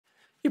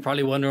You're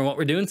probably wondering what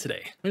we're doing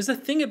today. There's a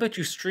thing about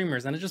you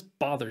streamers, and it just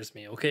bothers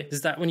me, okay?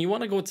 Is that when you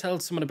want to go tell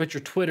someone about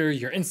your Twitter,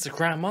 your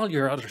Instagram, all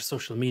your other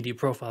social media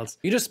profiles,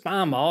 you just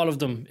spam all of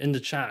them in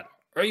the chat.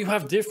 Or you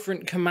have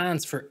different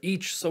commands for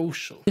each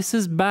social. This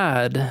is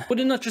bad. Would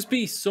it not just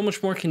be so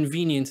much more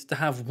convenient to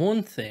have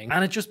one thing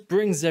and it just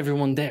brings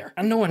everyone there?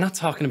 And no, we're not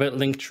talking about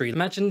Linktree.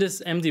 Imagine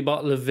this empty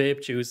bottle of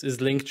vape juice is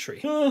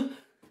Linktree.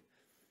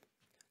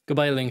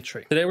 Goodbye,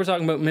 Linktree. Today we're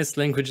talking about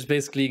Mystl.ink, which is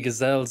basically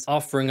Gezel's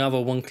offering of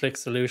a one-click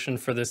solution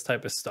for this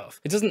type of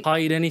stuff. It doesn't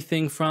hide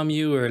anything from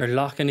you or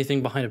lock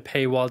anything behind a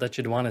paywall that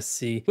you'd want to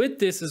see. With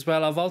this as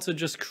well, I've also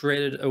just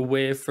created a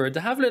way for it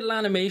to have a little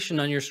animation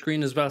on your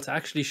screen as well to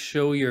actually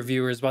show your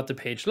viewers what the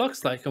page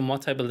looks like and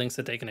what type of links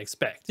that they can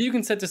expect. So you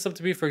can set this up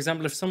to be, for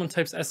example, if someone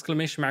types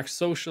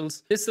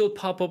 !socials, this little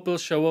pop-up will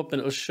show up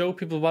and it'll show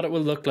people what it will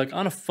look like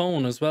on a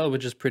phone as well,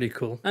 which is pretty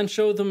cool. And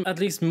show them at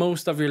least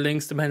most of your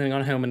links depending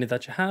on how many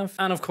that you have.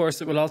 And of course,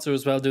 it will also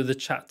as well do the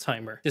chat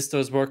timer. This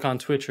does work on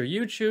Twitch or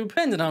YouTube,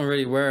 depending on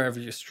really wherever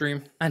you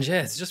stream. And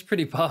yeah, it's just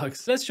pretty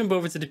bogs. Let's jump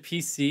over to the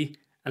PC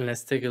and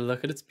let's take a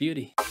look at its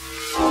beauty.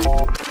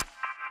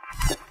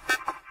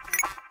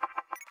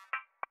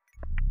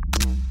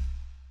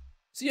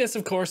 So yes,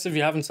 of course, if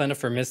you haven't signed up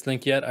for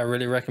Mystl.ink yet, I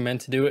really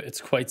recommend to do it.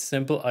 It's quite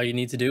simple. All you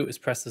need to do is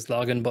press this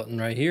login button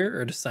right here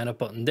or the sign up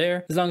button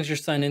there. As long as you're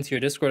signed into your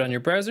Discord on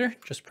your browser,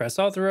 just press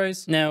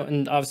authorize. Now,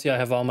 and obviously I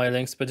have all my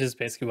links, but this is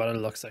basically what it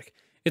looks like.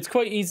 It's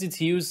quite easy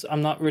to use.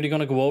 I'm not really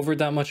going to go over it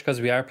that much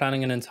because we are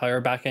planning an entire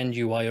backend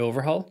UI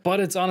overhaul, but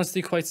it's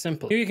honestly quite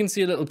simple. Here you can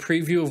see a little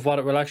preview of what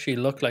it will actually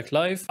look like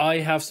live. I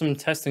have some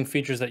testing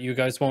features that you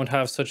guys won't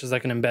have, such as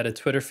like an embedded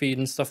Twitter feed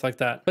and stuff like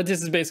that. But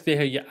this is basically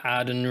how you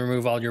add and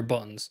remove all your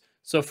buttons.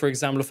 So for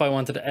example, if I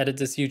wanted to edit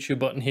this YouTube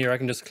button here, I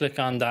can just click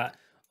on that,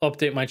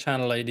 update my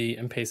channel ID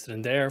and paste it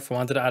in there. If I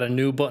wanted to add a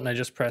new button, I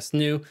just press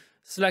new,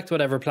 select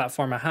whatever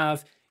platform I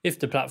have. If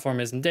the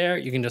platform isn't there,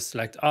 you can just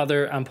select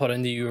other and put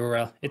in the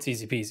URL. It's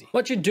easy peasy.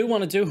 What you do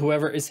want to do,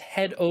 however, is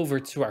head over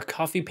to our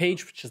Ko-Fi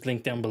page, which is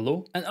linked down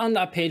below. And on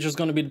that page is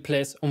going to be the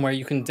place on where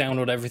you can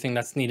download everything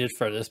that's needed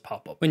for this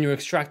pop-up. When you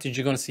extract it,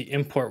 you're going to see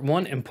import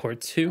 1,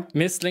 import 2,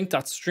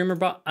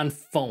 Mystl.ink.streamerbot, and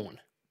phone.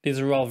 These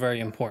are all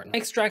very important.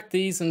 Extract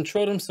these and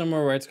throw them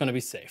somewhere where it's going to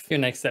be safe. Your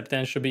next step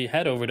then should be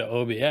head over to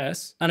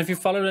OBS. And if you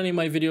followed any of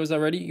my videos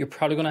already, you're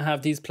probably going to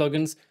have these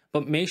plugins,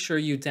 but make sure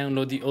you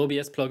download the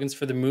OBS plugins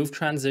for the move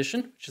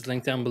transition, which is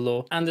linked down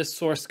below, and the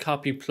source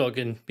copy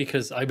plugin,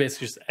 because I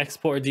basically just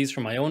exported these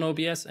from my own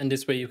OBS, and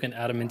this way you can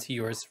add them into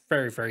yours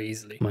very, very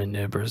easily. My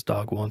neighbor's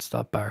dog won't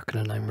stop barking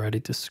and I'm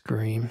ready to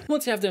scream.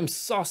 Once you have them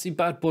saucy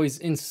bad boys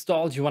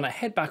installed, you want to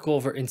head back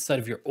over inside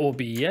of your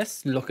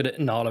OBS, look at it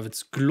in all of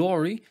its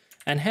glory,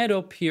 and head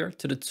up here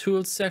to the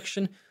tools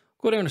section,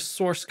 go down to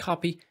source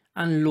copy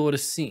and load a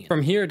scene.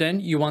 From here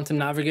then, you want to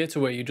navigate to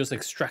where you just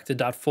extracted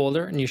that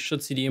folder and you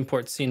should see the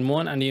import scene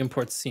 1 and the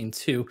import scene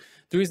 2.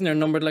 The reason they're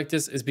numbered like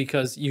this is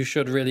because you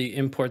should really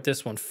import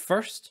this one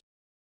first.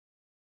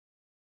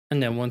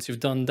 And then once you've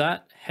done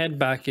that, head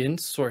back in,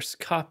 source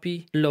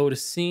copy, load a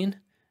scene,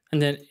 and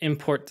then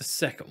import the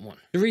second one.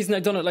 The reason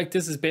I've done it like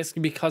this is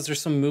basically because there's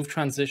some move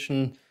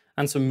transition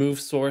and some move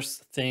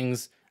source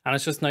things, and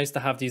it's just nice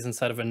to have these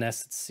inside of a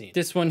nested scene.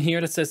 This one here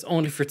that says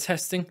only for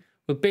testing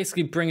will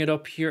basically bring it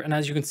up here, and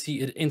as you can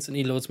see, it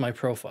instantly loads my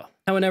profile.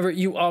 However,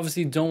 you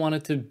obviously don't want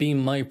it to be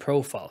my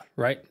profile,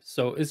 right?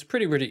 So it's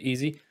pretty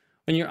easy.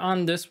 When you're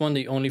on this one,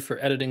 the only for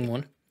editing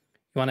one,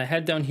 you want to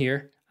head down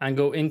here and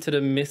go into the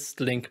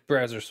Mystl.ink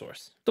browser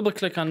source. Double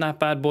click on that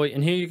bad boy,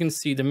 and here you can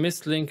see the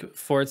Mystl.ink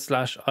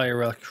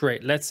 /IRL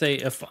create. Let's say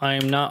if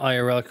I'm not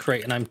IRL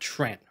create and I'm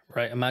Trent.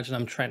 Right, imagine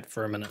I'm Trent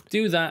for a minute.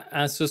 Do that,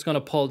 and it's just going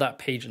to pull that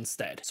page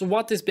instead. So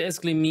what this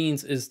basically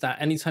means is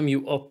that anytime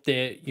you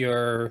update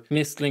your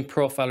Mystl.ink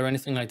profile or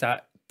anything like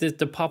that,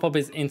 the pop-up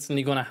is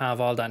instantly going to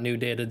have all that new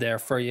data there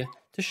for you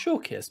to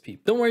showcase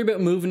people. Don't worry about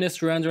moving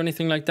this around or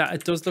anything like that.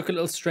 It does look a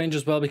little strange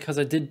as well because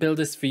I did build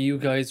this for you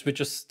guys with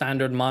just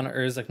standard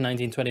monitors like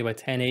 1920 by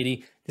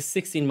 1080, the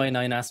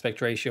 16:9 aspect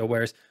ratio,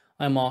 whereas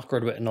I'm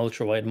awkward with an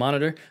ultra wide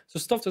monitor, so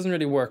stuff doesn't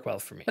really work well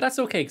for me. But that's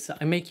okay, because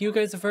I make you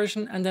guys a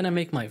version and then I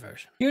make my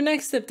version. Your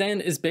next step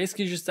then is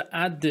basically just to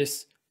add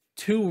this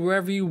to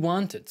wherever you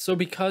want it. So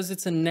because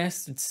it's a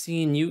nested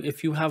scene,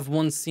 if you have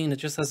one scene that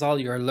just has all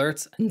your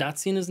alerts and that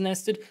scene is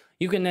nested,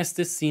 you can nest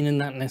this scene in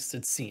that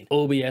nested scene.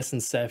 OBS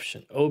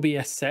Inception,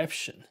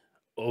 OBSception,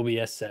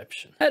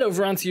 OBSception. Head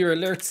over onto your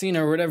alert scene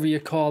or whatever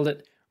you call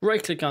it,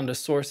 right click on the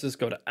sources,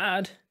 go to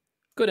add,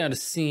 go down to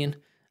scene,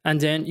 and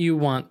then you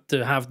want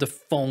to have the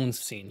phone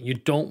scene. You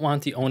don't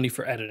want the only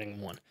for editing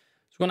one.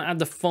 So we're going to add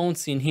the phone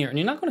scene here, and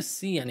you're not going to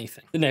see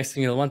anything. The next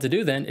thing you'll want to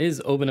do then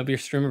is open up your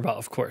Streamer.bot,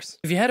 of course.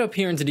 If you head up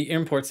here into the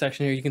import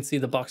section here, you can see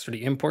the box for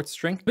the import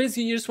string.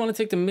 Basically, you just want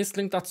to take the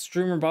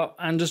Mystl.ink.streamerbot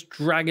and just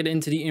drag it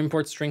into the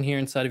import string here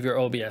inside of your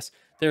OBS.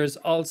 There's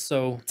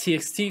also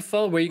TXT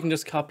file where you can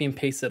just copy and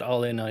paste it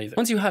all in either.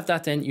 Once you have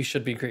that, then you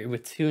should be great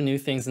with two new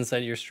things inside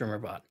your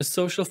Streamer.bot. The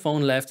social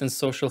phone left and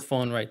social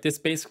phone right. This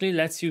basically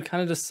lets you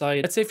kind of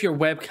decide, let's say if your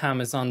webcam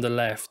is on the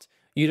left,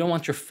 you don't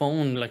want your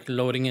phone like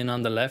loading in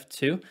on the left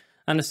too.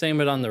 And the same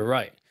with on the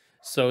right.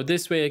 So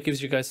this way it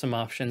gives you guys some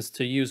options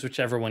to use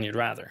whichever one you'd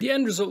rather. The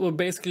end result will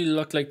basically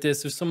look like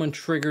this. If someone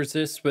triggers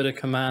this with a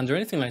command or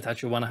anything like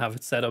that you want to have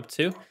it set up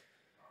to,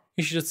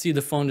 you should just see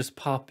the phone just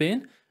pop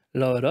in,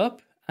 load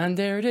up, and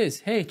there it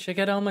is. Hey, check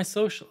out all my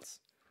socials.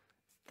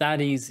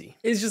 That easy.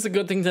 It's just a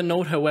good thing to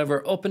note,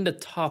 however, up in the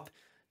top,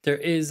 there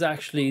is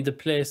actually the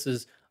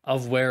places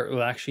of where it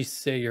will actually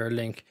say your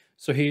link.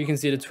 So here you can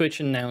see the Twitch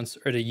announce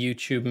or the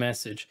YouTube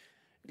message.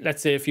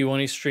 Let's say if you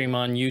only stream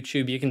on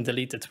YouTube, you can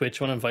delete the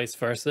Twitch one and vice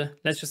versa.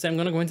 Let's just say I'm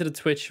going to go into the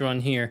Twitch one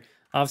here.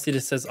 Obviously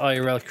this says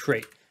IRL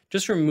create.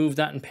 Just remove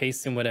that and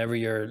paste in whatever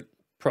your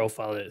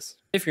profile is.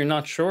 If you're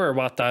not sure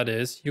what that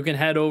is, you can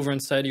head over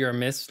inside your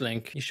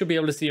Mystl.ink. You should be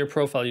able to see your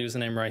profile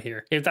username right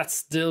here. If that's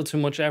still too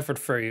much effort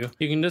for you,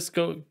 you can just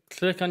go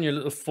click on your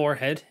little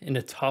forehead in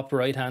the top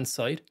right hand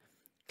side,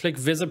 click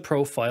visit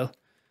profile,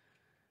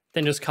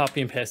 then just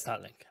copy and paste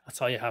that link.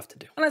 That's all you have to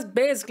do. And that's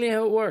basically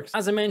how it works.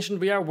 As I mentioned,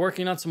 we are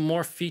working on some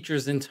more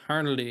features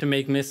internally to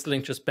make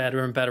Mystl.ink just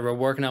better and better. We're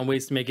working on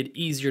ways to make it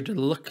easier, to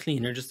look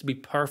cleaner, just to be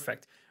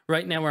perfect.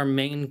 Right now, our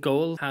main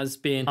goal has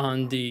been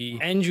on the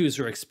end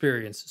user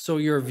experience, so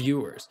your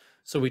viewers.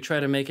 So we try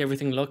to make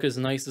everything look as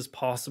nice as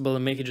possible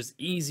and make it as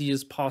easy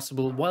as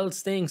possible while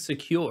staying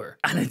secure.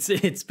 And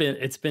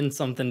it's been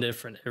something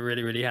different. It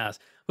really, really has.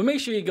 But make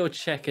sure you go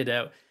check it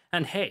out.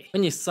 And hey,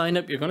 when you sign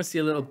up, you're going to see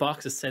a little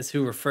box that says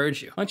who referred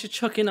you. Why don't you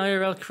chuck in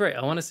IRL create?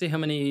 I want to see how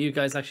many of you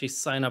guys actually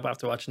sign up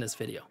after watching this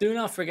video. Do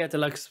not forget to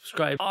like,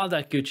 subscribe, all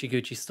that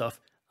Gucci stuff.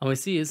 And we'll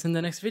see you in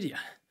the next video.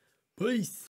 Peace.